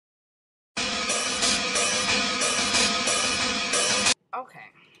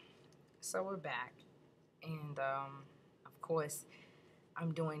So we're back, and of course,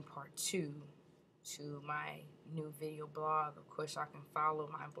 I'm doing part 2 to my new video blog. Of course, y'all can follow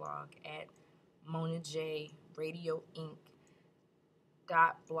my blog at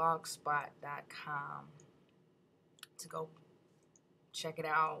monajradioinc.blogspot.com to go check it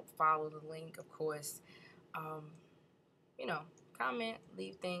out. Follow the link, of course. You know, comment,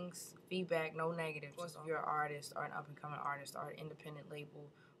 leave things, feedback, no negative. Of course, if you're an artist or an up-and-coming artist or an independent label,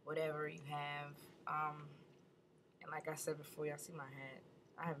 whatever you have. And like I said before, y'all see my hat.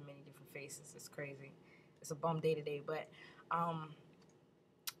 I have many different faces. It's crazy. It's a bum day today. But I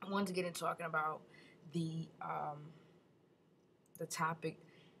wanted to get into talking about the topic,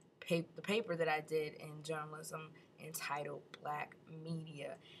 the paper that I did in journalism entitled Black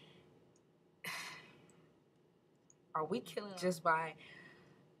Media. Are we killing just by,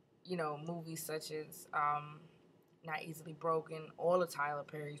 movies such as Not Easily Broken, all of Tyler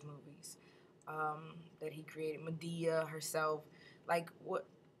Perry's movies that he created, Medea herself? Like, what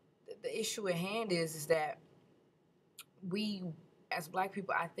the issue at hand is that we, as Black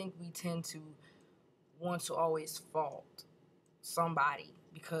people, I think we tend to want to always fault somebody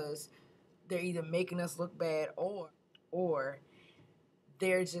because they're either making us look bad or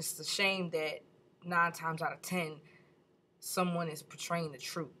they're just ashamed that 9 times out of 10 someone is portraying the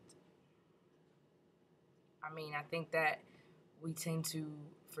truth. I mean, I think that we tend to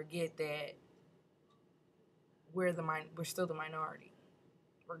forget that we're still the minority,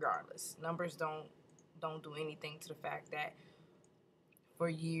 regardless. Numbers don't do anything to the fact that for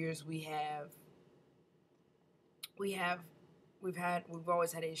years we've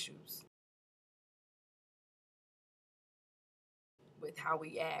always had issues with how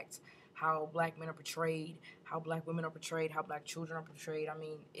we act, how Black men are portrayed, how Black women are portrayed, how Black children are portrayed. I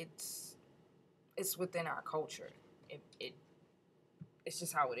mean, it's within our culture. It's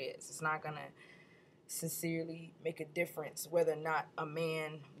just how it is. It's not gonna sincerely make a difference whether or not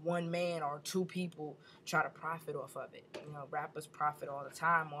one man or 2 people try to profit off of it. Rappers profit all the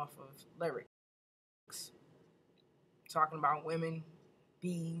time off of lyrics, talking about women,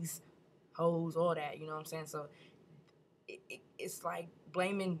 bees, hoes, all that. You know what I'm saying? So it's like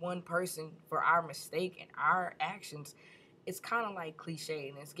blaming one person for our mistake and our actions. It's kind of like cliche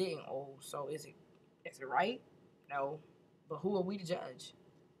and it's getting old. So is it right? No. But who are we to judge?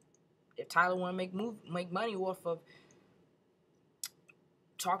 If Tyler want to make money off of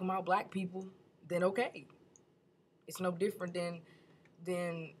talking about Black people, then okay. It's no different than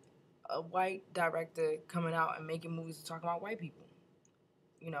a white director coming out and making movies talking about white people.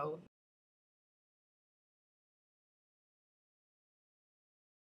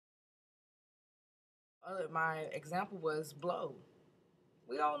 My example was Blow.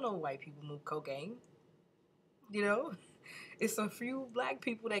 We all know white people move cocaine. It's a few Black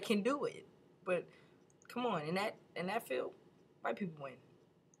people that can do it. But come on, in that field, white people win.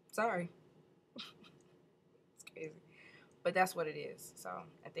 Sorry. It's crazy. But that's what it is. So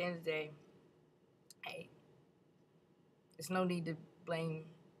at the end of the day, hey, there's no need to blame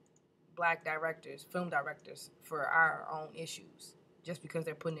Black directors, film directors, for our own issues just because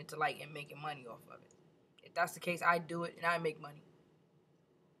they're putting it to light and making money off of it. If that's the case, I do it and I make money.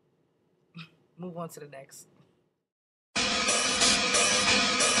 Move on to the next.